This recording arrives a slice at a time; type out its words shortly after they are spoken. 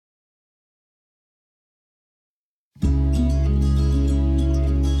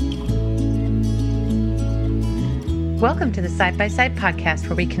Welcome to the Side by Side podcast,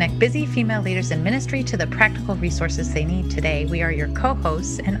 where we connect busy female leaders in ministry to the practical resources they need today. We are your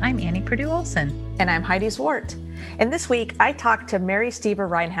co-hosts, and I'm Annie Purdue Olson. And I'm Heidi Zwart. And this week, I talked to Mary Stieber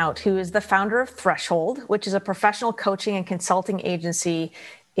Reinhout, who is the founder of Threshold, which is a professional coaching and consulting agency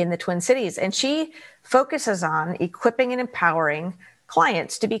in the Twin Cities. And she focuses on equipping and empowering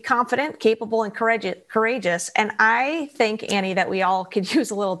clients to be confident, capable, and courageous. And I think, Annie, that we all could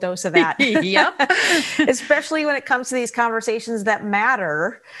use a little dose of that. Yep. Especially when it comes to these conversations that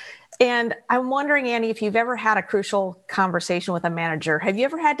matter. And I'm wondering, Annie, if you've ever had a crucial conversation with a manager. Have you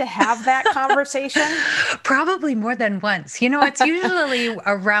ever had to have that conversation? Probably more than once. You know, it's usually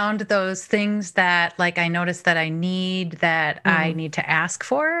around those things that, like, I notice that I need to ask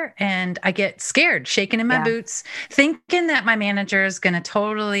for. And I get scared, shaking in my boots, thinking that my manager is going to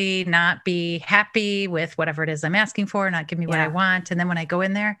totally not be happy with whatever it is I'm asking for, not give me what I want. And then when I go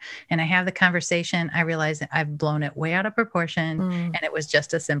in there and I have the conversation, I realize that I've blown it way out of proportion. And it was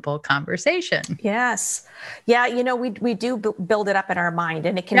just a simple conversation. Yes. Yeah. You know, we do build it up in our mind,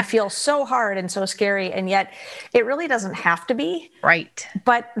 and it can feel so hard and so scary. And yet it really doesn't have to be. Right.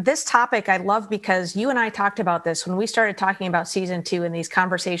 But this topic I love because you and I talked about this when we started talking about season 2 and these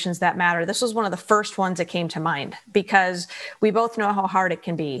conversations that matter. This was one of the first ones that came to mind because we both know how hard it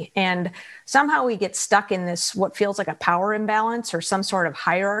can be. And somehow we get stuck in this, what feels like a power imbalance or some sort of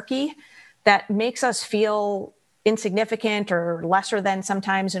hierarchy that makes us feel insignificant or lesser than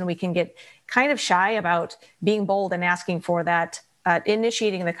sometimes, and we can get kind of shy about being bold and asking for that,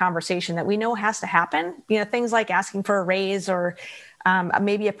 initiating the conversation that we know has to happen. You know, things like asking for a raise or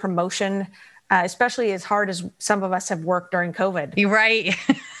maybe a promotion, especially as hard as some of us have worked during COVID. You're right.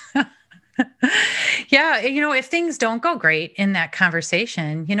 Yeah. You know, if things don't go great in that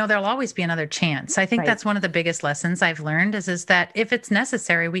conversation, you know, there'll always be another chance. I think that's one of the biggest lessons I've learned is that if it's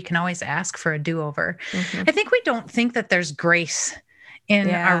necessary, we can always ask for a do-over. I think we don't think that there's grace in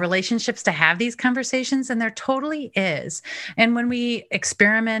our relationships to have these conversations, and there totally is. And when we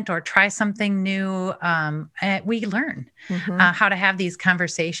experiment or try something new, we learn how to have these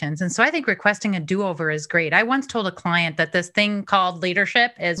conversations. And so I think requesting a do-over is great. I once told a client that this thing called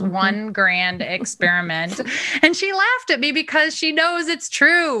leadership is one grand experiment, and she laughed at me because she knows it's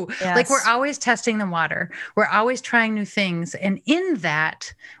true. Yes. Like, we're always testing the water. We're always trying new things. And in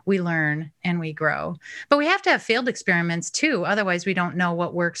that, we learn and we grow. But we have to have failed experiments too. Otherwise, we don't know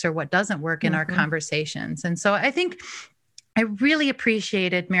what works or what doesn't work in our conversations. And so I think I really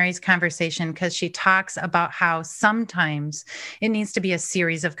appreciated Mary's conversation because she talks about how sometimes it needs to be a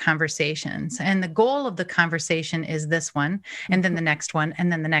series of conversations. And the goal of the conversation is this one, and then the next one,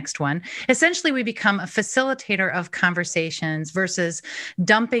 and then the next one. Essentially, we become a facilitator of conversations versus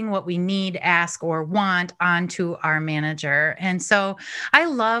dumping what we need, ask, or want onto our manager. And so I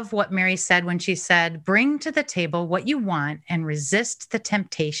love what Mary said when she said, bring to the table what you want and resist the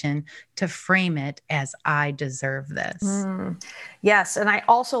temptation to frame it as I deserve this. Yes. And I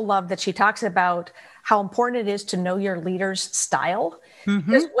also love that she talks about how important it is to know your leader's style.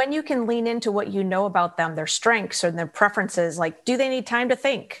 Because when you can lean into what you know about them, their strengths or their preferences, like, do they need time to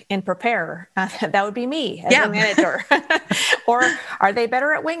think and prepare? That would be me as a manager. Or are they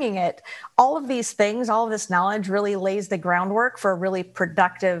better at winging it? All of these things, all of this knowledge really lays the groundwork for a really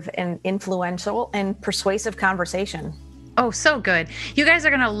productive and influential and persuasive conversation. Oh, so good. You guys are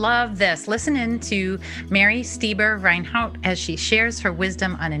going to love this. Listen in to Mary Stieber Reinhout as she shares her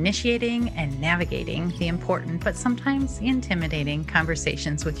wisdom on initiating and navigating the important, but sometimes intimidating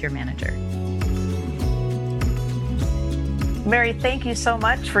conversations with your manager. Mary, thank you so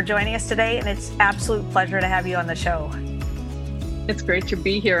much for joining us today. And it's an absolute pleasure to have you on the show. It's great to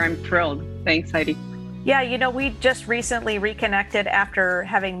be here. I'm thrilled. Thanks, Heidi. Yeah, you know, we just recently reconnected after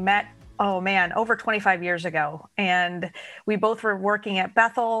having met over 25 years ago. And we both were working at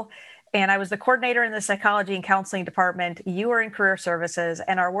Bethel, and I was the coordinator in the psychology and counseling department. You were in career services,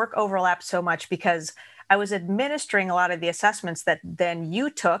 and our work overlapped so much because I was administering a lot of the assessments that then you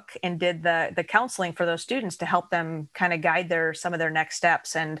took and did the counseling for those students to help them kind of guide some of their next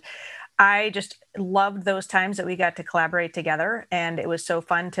steps. And I just loved those times that we got to collaborate together, and it was so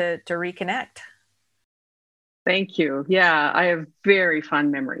fun to reconnect. Thank you. Yeah, I have very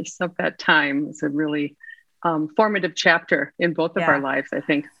fond memories of that time. It's a really formative chapter in both of our lives, I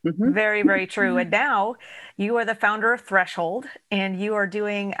think. Very, very true. And now you are the founder of Threshold, and you are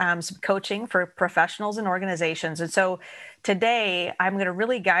doing some coaching for professionals and organizations. And so today I'm going to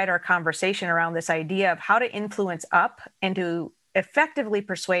really guide our conversation around this idea of how to influence up and to effectively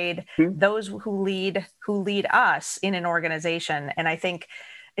persuade those who lead us in an organization. And I think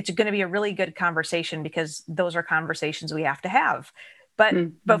it's going to be a really good conversation because those are conversations we have to have. But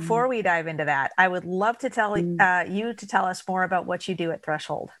before we dive into that, I would love to tell you to tell us more about what you do at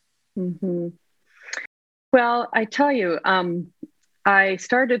Threshold. Well, I tell you, I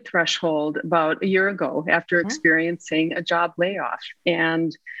started Threshold about a year ago after experiencing a job layoff.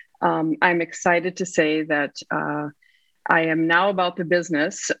 And I'm excited to say that I am now about the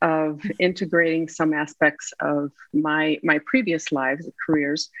business of integrating some aspects of my previous lives,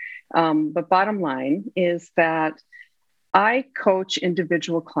 careers. But bottom line is that I coach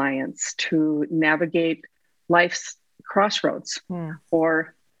individual clients to navigate life's crossroads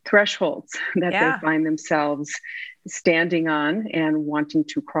or thresholds that they find themselves standing on and wanting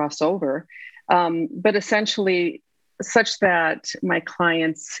to cross over. But essentially, such that my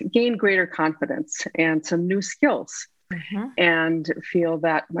clients gain greater confidence and some new skills and feel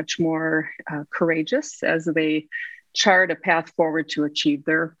that much more courageous as they chart a path forward to achieve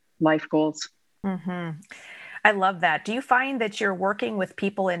their life goals. I love that. Do you find that you're working with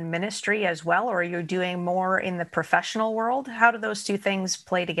people in ministry as well, or are you doing more in the professional world? How do those two things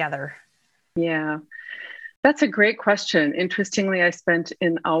play together? Yeah, that's a great question. Interestingly, I spent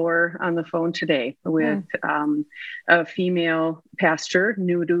an hour on the phone today with a female pastor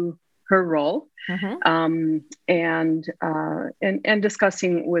new to her role, and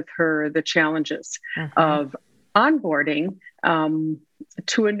discussing with her the challenges of onboarding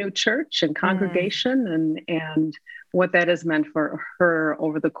to a new church and congregation, and what that has meant for her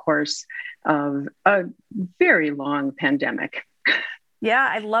over the course of a very long pandemic. Yeah,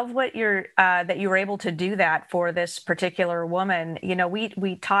 I love what that you were able to do that for this particular woman. You know,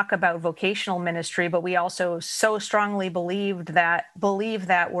 we talk about vocational ministry, but we also so strongly believe that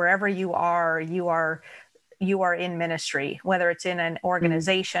wherever you are in ministry, whether it's in an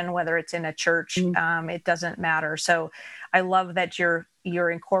organization, whether it's in a church, it doesn't matter. So I love that you're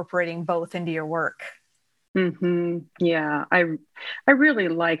incorporating both into your work. Yeah, I really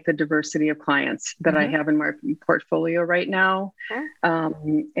like the diversity of clients that I have in my portfolio right now.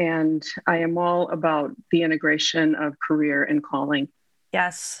 And I am all about the integration of career and calling.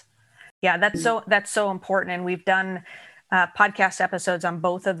 Yes. Yeah, that's so important. And we've done podcast episodes on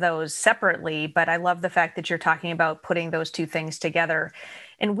both of those separately, but I love the fact that you're talking about putting those two things together.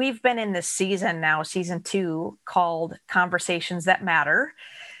 And we've been in this season now, season 2, called Conversations That Matter.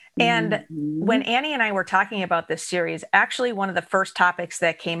 And when Annie and I were talking about this series, actually one of the first topics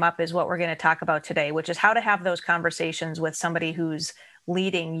that came up is what we're going to talk about today, which is how to have those conversations with somebody who's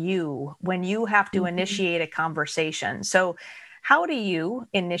leading you when you have to initiate a conversation. So how do you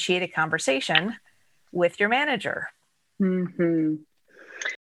initiate a conversation with your manager?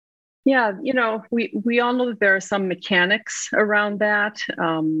 Yeah, you know, we all know that there are some mechanics around that,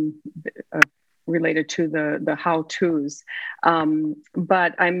 related to the how-tos.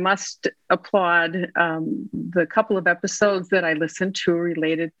 But I must applaud the couple of episodes that I listened to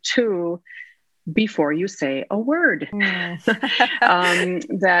related to before you say a word that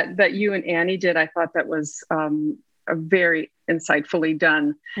you and Annie did. I thought that was a very insightfully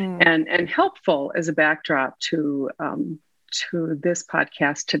done and helpful as a backdrop to this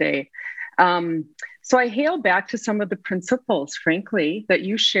podcast today. So I hail back to some of the principles, frankly, that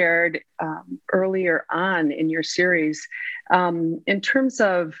you shared earlier on in your series in terms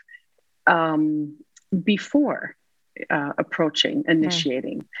of before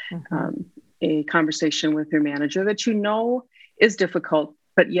initiating a conversation with your manager that you know is difficult,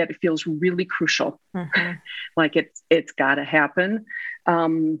 but yet it feels really crucial, like it's got to happen.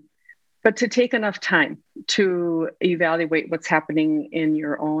 But to take enough time to evaluate what's happening in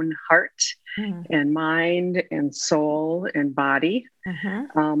your own heart and mind and soul and body,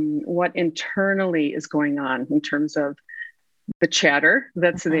 what internally is going on in terms of the chatter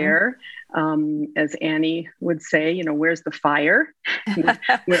that's there. As Annie would say, you know, where's the fire?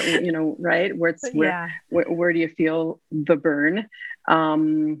 Where, you know, right? Where do you feel the burn?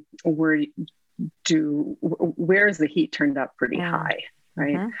 Where is the heat turned up pretty high?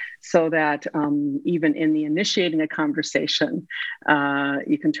 Right. So that even in the initiating a conversation,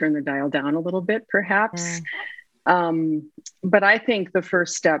 you can turn the dial down a little bit, perhaps. But I think the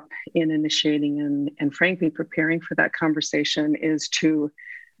first step in initiating and frankly, preparing for that conversation is to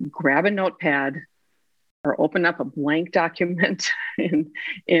grab a notepad or open up a blank document in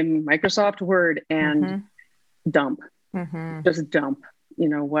Microsoft Word and dump, just dump, you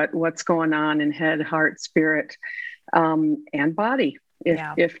know, what's going on in head, heart, spirit, and body.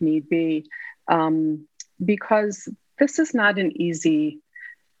 If need be, because this is not an easy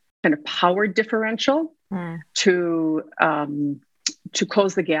kind of power differential to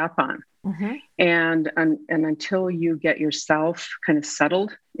close the gap on. And until you get yourself kind of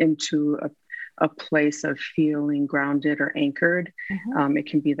settled into a place of feeling grounded or anchored, it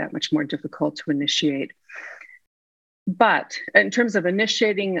can be that much more difficult to initiate. But in terms of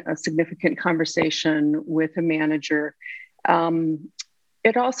initiating a significant conversation with a manager,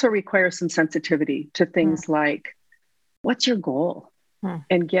 it also requires some sensitivity to things like, what's your goal?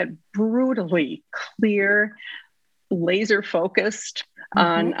 And get brutally clear, laser focused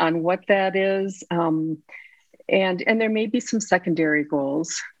on what that is. And there may be some secondary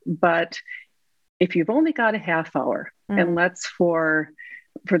goals, but if you've only got a half hour, and let's for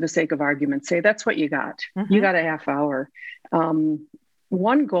the sake of argument, say that's what you got. You got a half hour.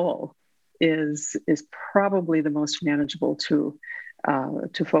 One goal is probably the most manageable to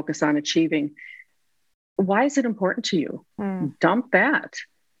focus on achieving. Why is it important to you? Dump that.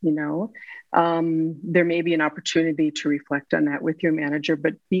 There may be an opportunity to reflect on that with your manager,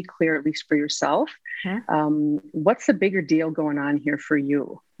 but be clear, at least for yourself. What's the bigger deal going on here for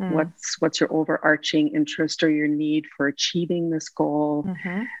you? What's your overarching interest or your need for achieving this goal?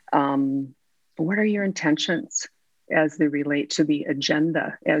 What are your intentions as they relate to the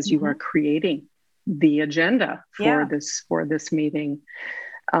agenda as you are creating the agenda for this meeting?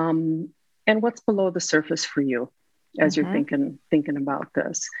 And what's below the surface for you as you're thinking about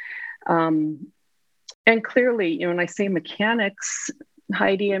this? And clearly, when I say mechanics,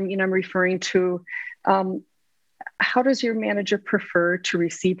 Heidi, I'm referring to how does your manager prefer to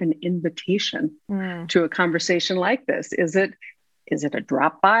receive an invitation to a conversation like this? Is it a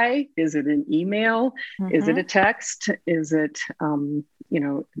drop by? Is it an email? Is it a text? Is it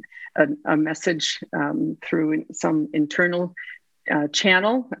a message through some internal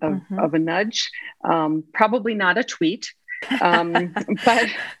channel of a nudge? Probably not a tweet. But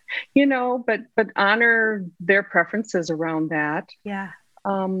honor their preferences around that.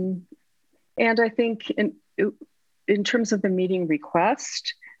 And I think in terms of the meeting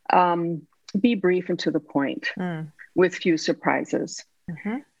request, be brief and to the point with few surprises.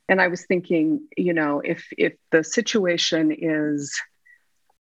 And I was thinking, if the situation is,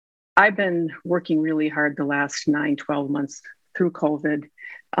 I've been working really hard the last 9-12 months through COVID,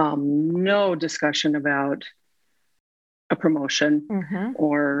 no discussion about a promotion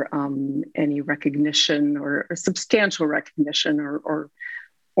or any recognition or substantial recognition or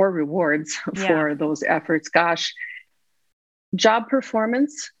rewards for those efforts. Gosh, job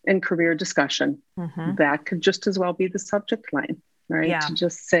performance and career discussion, that could just as well be the subject line, right? To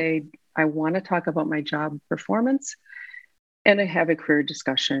just say, I want to talk about my job performance and I have a career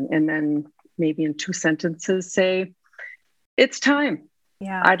discussion. And then maybe in 2 sentences say, it's time.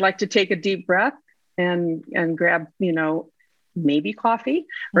 I'd like to take a deep breath and grab, maybe coffee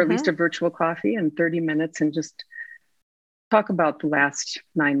or at least a virtual coffee in 30 minutes and just talk about the last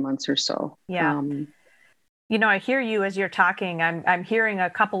 9 months or so. I hear you as you're talking. I'm hearing a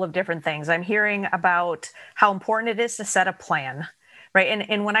couple of different things. I'm hearing about how important it is to set a plan, right?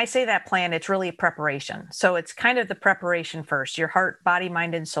 And when I say that plan, it's really preparation. So it's kind of the preparation first, your heart, body,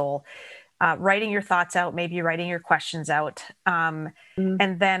 mind, and soul. Writing your thoughts out, maybe writing your questions out. And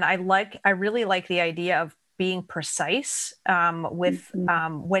then I really like the idea of being precise with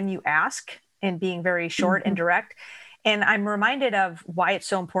when you ask and being very short and direct. And I'm reminded of why it's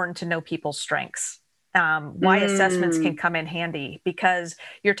so important to know people's strengths, why assessments can come in handy, because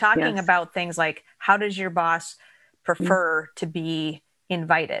you're talking about things like, how does your boss prefer to be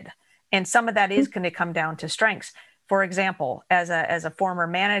invited? And some of that is going to come down to strengths. For example, as a former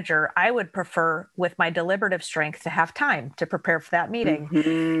manager, I would prefer with my deliberative strength to have time to prepare for that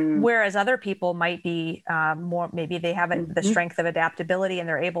meeting. Whereas other people might be more, maybe they have the strength of adaptability and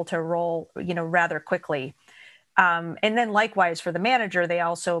they're able to roll, rather quickly. And then likewise for the manager, they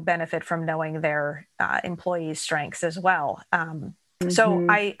also benefit from knowing their employees' strengths as well. So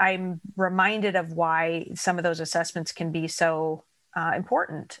I'm reminded of why some of those assessments can be so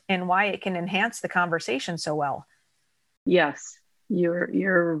important and why it can enhance the conversation so well. Yes,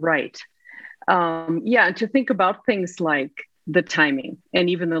 you're right. And to think about things like the timing and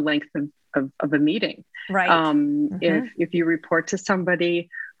even the length of a meeting. Right. If you report to somebody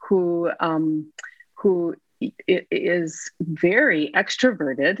who is very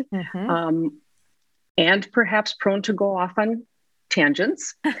extroverted and perhaps prone to go off on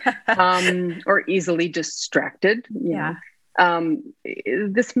tangents or easily distracted,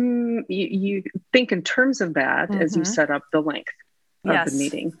 you think in terms of that as you set up the length of the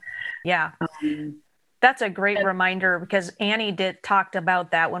meeting. That's a great reminder, because Annie talked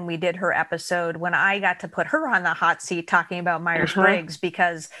about that when we did her episode, when I got to put her on the hot seat talking about Myers-Briggs,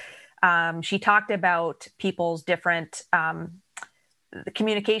 because she talked about people's different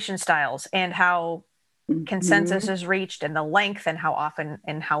communication styles and how consensus is reached, and the length and how often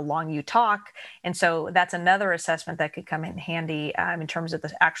and how long you talk. And so that's another assessment that could come in handy in terms of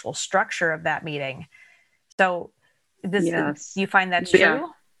the actual structure of that meeting. So you find that's true?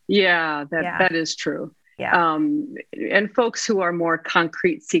 Yeah, that is true. Yeah. And folks who are more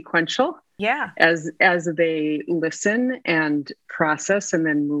concrete, sequential, as they listen and process and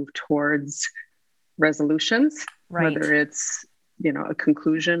then move towards resolutions, whether it's, a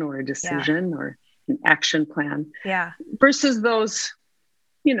conclusion or a decision or an action plan, versus those,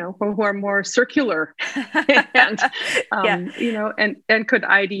 who are more circular and, and could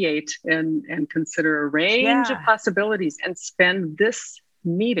ideate and consider a range of possibilities and spend this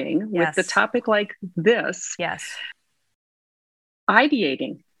meeting with the topic like this,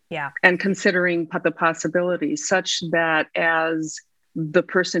 ideating and considering the possibilities, such that as the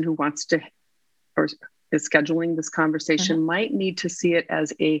person who wants to or is scheduling this conversation might need to see it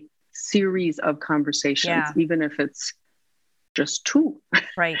as a series of conversations, even if it's just two,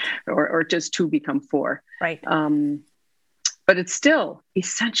 or just two become four, but it's still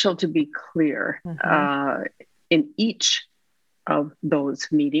essential to be clear in each of those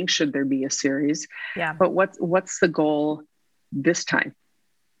meetings, should there be a series. But what's the goal this time?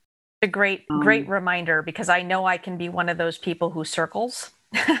 A great reminder, because I know I can be one of those people who circles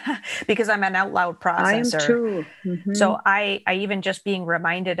because I'm an out loud processor. I am too. So I even just being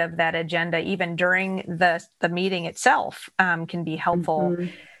reminded of that agenda, even during the meeting itself, can be helpful.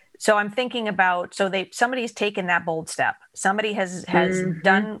 So I'm thinking about, somebody's taken that bold step. Somebody has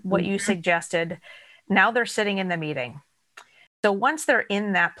done what you suggested. Now they're sitting in the meeting. So once they're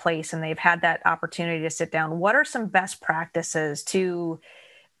in that place and they've had that opportunity to sit down, what are some best practices to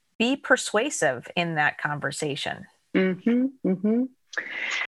be persuasive in that conversation?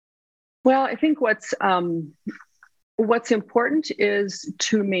 Well, I think what's important is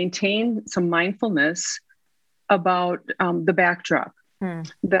to maintain some mindfulness about the backdrop,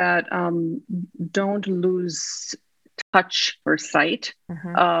 that don't lose touch or sight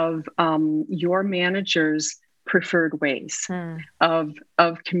of your manager's preferred ways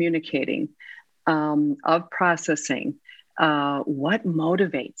of communicating, of processing. What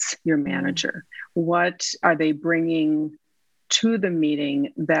motivates your manager? What are they bringing to the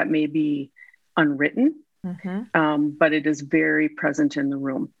meeting that may be unwritten, but it is very present in the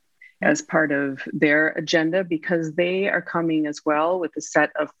room as part of their agenda, because they are coming as well with a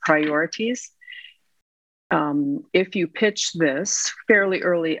set of priorities. If you pitch this fairly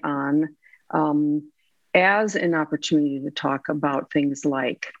early on as an opportunity to talk about things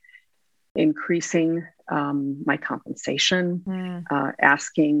like increasing my compensation,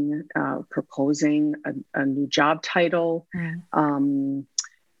 asking, proposing a new job title,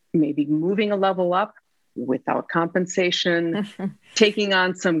 maybe moving a level up without compensation, taking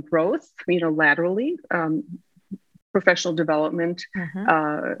on some growth, laterally, professional development,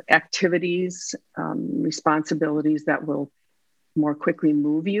 activities, responsibilities that will more quickly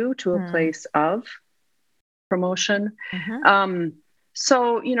move you to a place of promotion.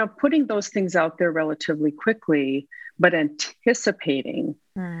 So, putting those things out there relatively quickly, but anticipating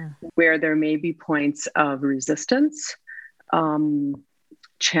where there may be points of resistance,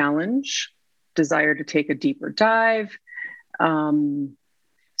 challenge, desire to take a deeper dive.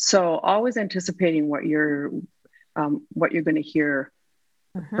 So always anticipating what you're going to hear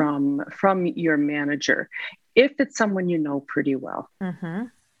from your manager, if it's someone you know pretty well.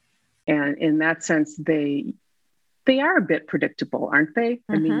 And in that sense, they are a bit predictable, aren't they?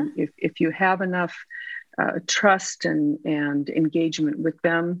 I mean, if you have enough trust and engagement with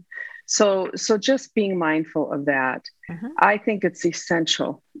them. So just being mindful of that. I think it's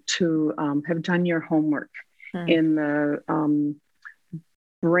essential to have done your homework in the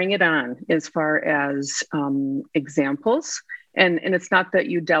bring it on as far as examples. And it's not that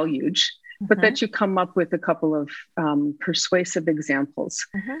you deluge, but that you come up with a couple of persuasive examples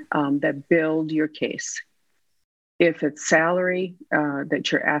that build your case. If it's salary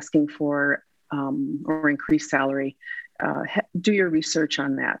that you're asking for or increased salary, do your research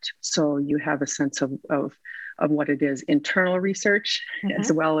on that, so you have a sense of what it is, internal research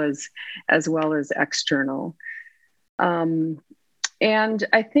as well as external. And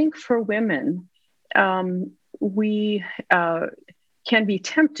I think for women, we can be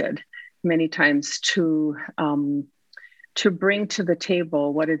tempted many times to bring to the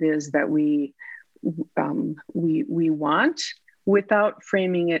table what it is that we want, without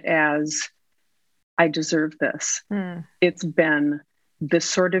framing it as, I deserve this. It's been this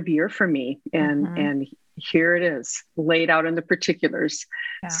sort of year for me, and here it is laid out in the particulars.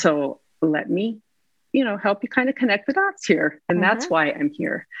 So let me help you kind of connect the dots here. And that's why I'm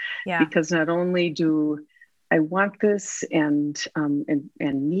here. Yeah. Because not only do I want this and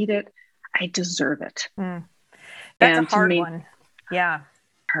need it, I deserve it. That's a hard one. Yeah.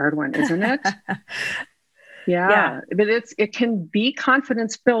 Hard one, isn't it? Yeah. But it can be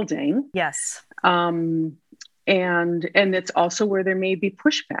confidence building. Yes. And it's also where there may be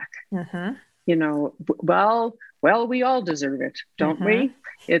pushback. Well, we all deserve it, don't we?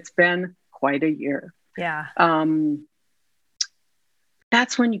 It's been quite a year. Yeah.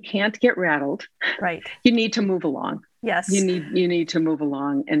 That's when you can't get rattled. Right. You need to move along. Yes. You need to move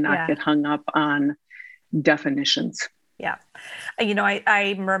along and not get hung up on definitions. Yeah.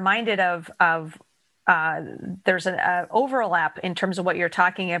 I'm reminded of there's an overlap in terms of what you're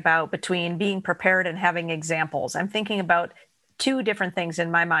talking about between being prepared and having examples. I'm thinking about two different things in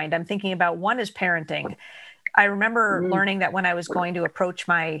my mind. I'm thinking about one is parenting. I remember learning that when I was going to approach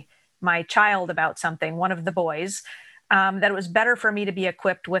my child about something, one of the boys, that it was better for me to be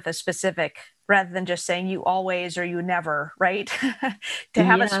equipped with a specific rather than just saying you always or you never, right? To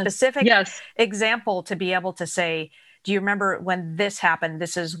have a specific example to be able to say, do you remember when this happened?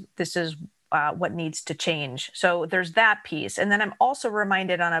 This is what needs to change. So there's that piece. And then I'm also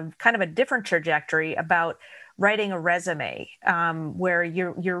reminded on a kind of a different trajectory about writing a resume, where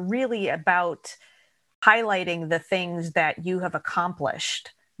you're really about highlighting the things that you have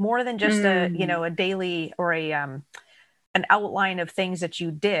accomplished more than just a daily or an outline of things that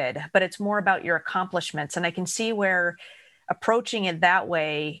you did, but it's more about your accomplishments. And I can see where approaching it that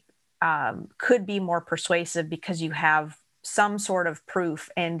way could be more persuasive because you have some sort of proof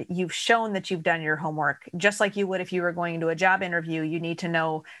and you've shown that you've done your homework, just like you would if you were going to a job interview. You need to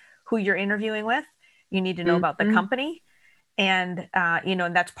know who you're interviewing with. You need to know about the company. And,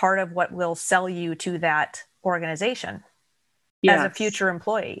 and that's part of what will sell you to that organization as a future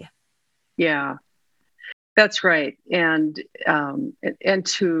employee. Yeah, that's right. And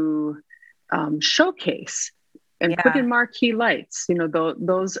to showcase and put in marquee lights,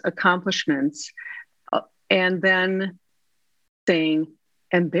 those accomplishments, and then saying,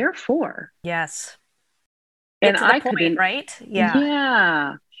 and therefore. Yes. And I could, right? Yeah.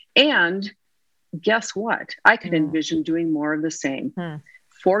 Yeah. And guess what? I could envision doing more of the same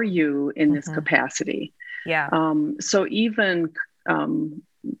for you in this capacity. Yeah. So even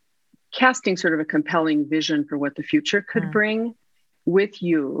casting sort of a compelling vision for what the future could bring with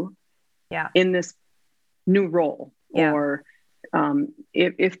you in this new role, or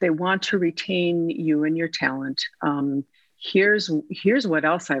if they want to retain you and your talent, here's what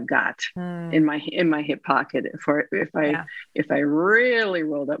else I've got in my hip pocket. If I really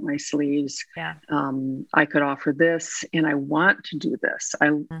rolled up my sleeves, I could offer this, and I want to do this. I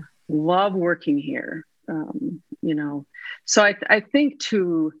love working here. So I think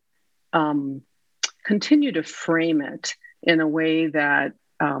to continue to frame it in a way that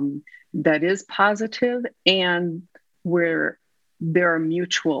that is positive and where there are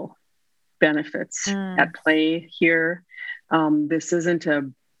mutual benefits at play here. This isn't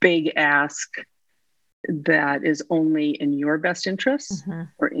a big ask that is only in your best interest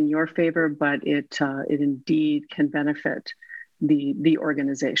or in your favor, but it indeed can benefit the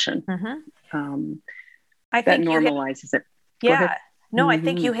organization. I think that normalizes it. Yeah. No, I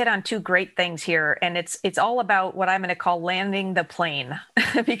think you hit on two great things here. And it's all about what I'm going to call landing the plane,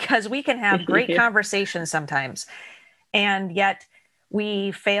 because we can have great conversations sometimes, and yet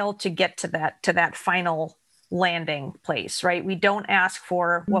we fail to get to that final landing place, right? We don't ask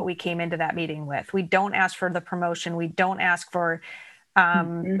for what we came into that meeting with. We don't ask for the promotion. We don't ask for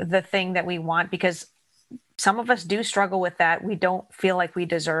the thing that we want, because some of us do struggle with that. We don't feel like we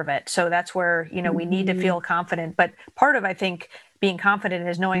deserve it. So that's where, we need to feel confident. But part of, I think, being confident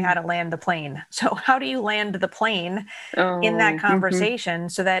is knowing how to land the plane. So how do you land the plane in that conversation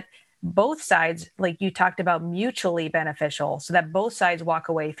so that both sides, like you talked about, mutually beneficial, so that both sides walk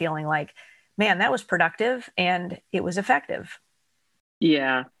away feeling like, man, that was productive and it was effective.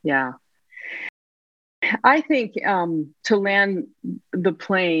 Yeah. Yeah. I think to land the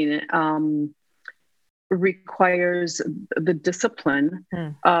plane requires the discipline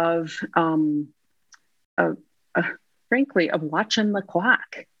of frankly, of watching the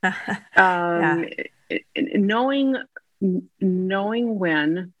clock, knowing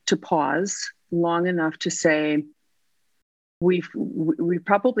when to pause long enough to say, we've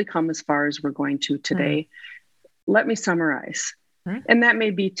probably come as far as we're going to today. Let me summarize. And that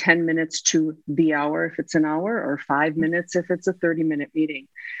may be 10 minutes to the hour if it's an hour, or 5 minutes if it's a 30-minute meeting.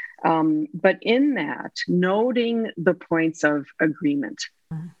 But in that, noting the points of agreement,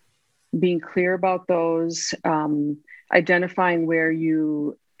 being clear about those, identifying where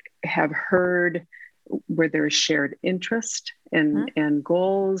you have heard where there is shared interest and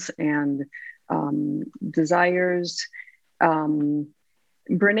goals and desires.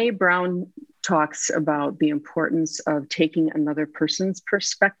 Brene Brown talks about the importance of taking another person's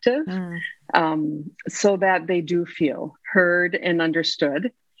perspective so that they do feel heard and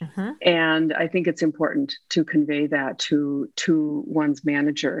understood. And I think it's important to convey that to one's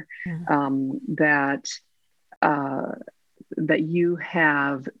manager, that you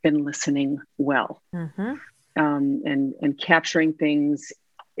have been listening well, and capturing things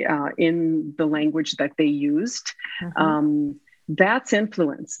in the language that they used. That's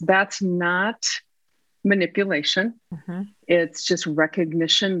influence. That's not manipulation. It's just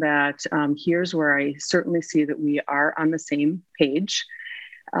recognition that here's where I certainly see that we are on the same page.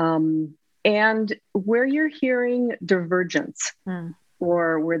 And where you're hearing divergence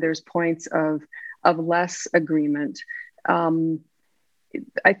or where there's points of less agreement,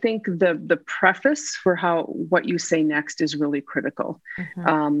 I think the preface for what you say next is really critical.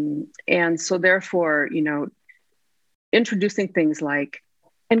 And so therefore, introducing things like,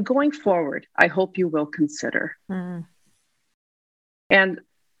 and going forward, I hope you will consider. And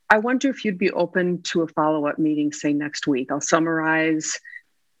I wonder if you'd be open to a follow-up meeting, say next week. I'll summarize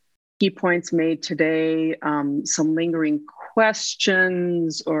key points made today, some lingering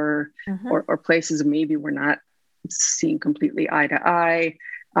questions or places maybe we're not seeing completely eye to eye.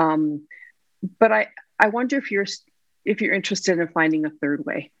 But I wonder if you're interested in finding a third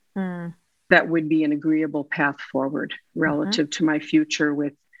way that would be an agreeable path forward relative to my future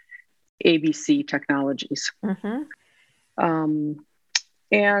with ABC Technologies.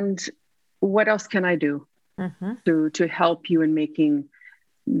 And what else can I do to help you in making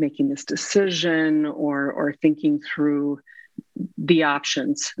this decision or thinking through the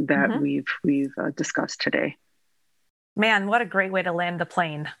options that we've discussed today? Man, what a great way to land the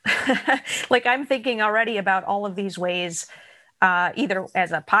plane. Like, I'm thinking already about all of these ways, either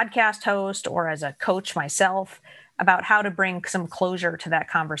as a podcast host or as a coach myself, about how to bring some closure to that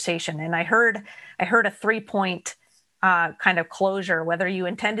conversation. And I heard a 3-point kind of closure, whether you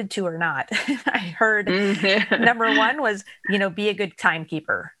intended to or not. I heard number one was, be a good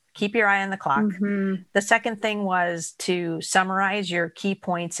timekeeper. Keep your eye on the clock. The second thing was to summarize your key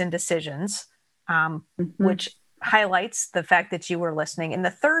points and decisions, which highlights the fact that you were listening. And the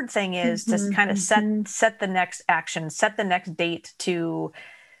third thing is to kind of set the next action, set the next date to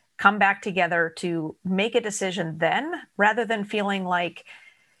come back together to make a decision then, rather than feeling like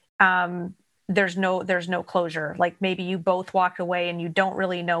there's no closure. Like maybe you both walk away and you don't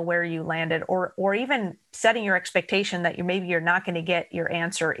really know where you landed, or even setting your expectation that you're not going to get your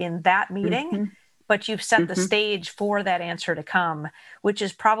answer in that meeting, but you've set the stage for that answer to come, which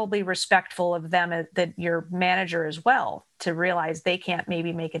is probably respectful of them, that your manager as well, to realize they can't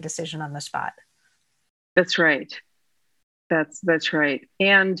maybe make a decision on the spot. That's right. That's right.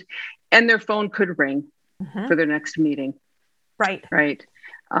 And their phone could ring for their next meeting. Right. Right.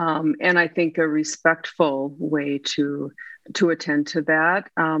 And I think a respectful way to attend to that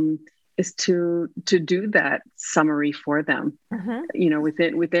is to do that summary for them,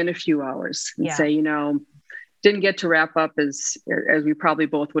 within a few hours, and say, didn't get to wrap up as we probably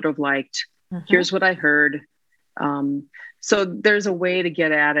both would have liked. Here's what I heard. So there's a way to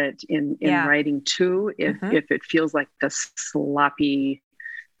get at it in writing too, if it feels like the sloppy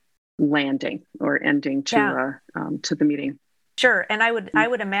landing or ending to the meeting. Sure. And I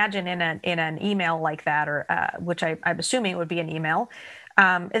would imagine in an email like that, or which I'm assuming would be an email,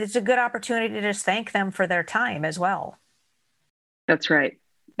 it's a good opportunity to just thank them for their time as well. That's right.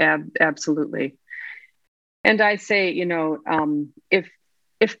 Absolutely. And I say, if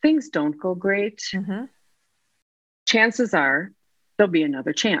things don't go great, chances are there'll be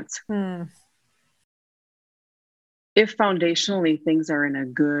another chance. If foundationally things are in a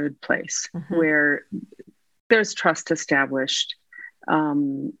good place where there's trust established,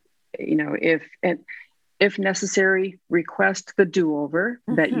 if necessary, request the do-over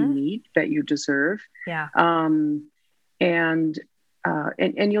that you need, that you deserve. And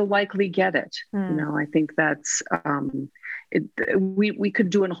you'll likely get it. I think that's we could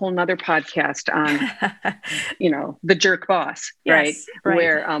do a whole nother podcast on the jerk boss, right?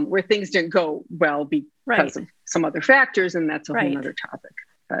 Where things didn't go well because of some other factors, and that's a whole other topic.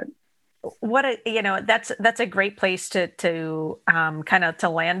 But that's a great place to kind of to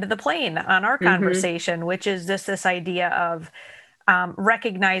land the plane on our conversation, which is this idea of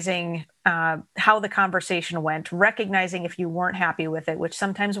recognizing how the conversation went, recognizing if you weren't happy with it, which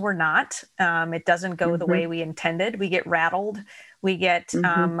sometimes we're not. It doesn't go the way we intended. We get rattled. We get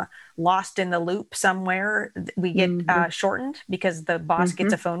lost in the loop somewhere. We get shortened because the boss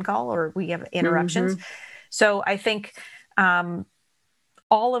gets a phone call or we have interruptions. So I think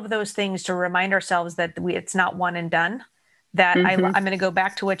all of those things to remind ourselves that it's not one and done. That I'm going to go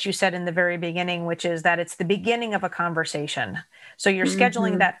back to what you said in the very beginning, which is that it's the beginning of a conversation. So you're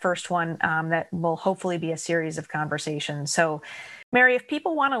scheduling that first one that will hopefully be a series of conversations. So Mary, if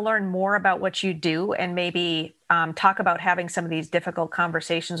people want to learn more about what you do and maybe talk about having some of these difficult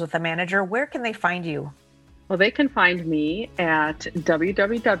conversations with a manager, where can they find you? Well, they can find me at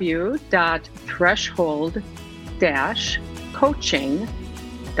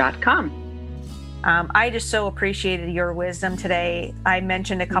www.threshold-coaching.com. I just so appreciated your wisdom today. I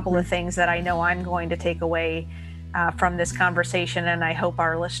mentioned a couple of things that I know I'm going to take away from this conversation, and I hope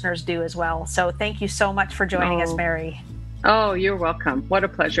our listeners do as well. So thank you so much for joining us, Mary. Oh, you're welcome. What a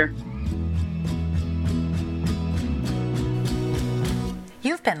pleasure.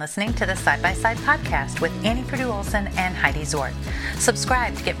 You've been listening to the Side by Side podcast with Annie Purdue Olson and Heidi Zort.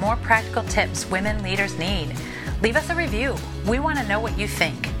 Subscribe to get more practical tips women leaders need. Leave us a review. We want to know what you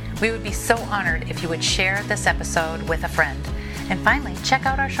think. We would be so honored if you would share this episode with a friend. And finally, check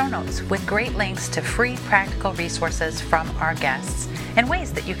out our show notes with great links to free practical resources from our guests and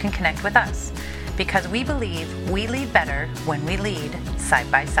ways that you can connect with us. Because we believe we lead better when we lead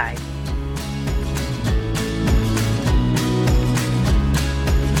side by side.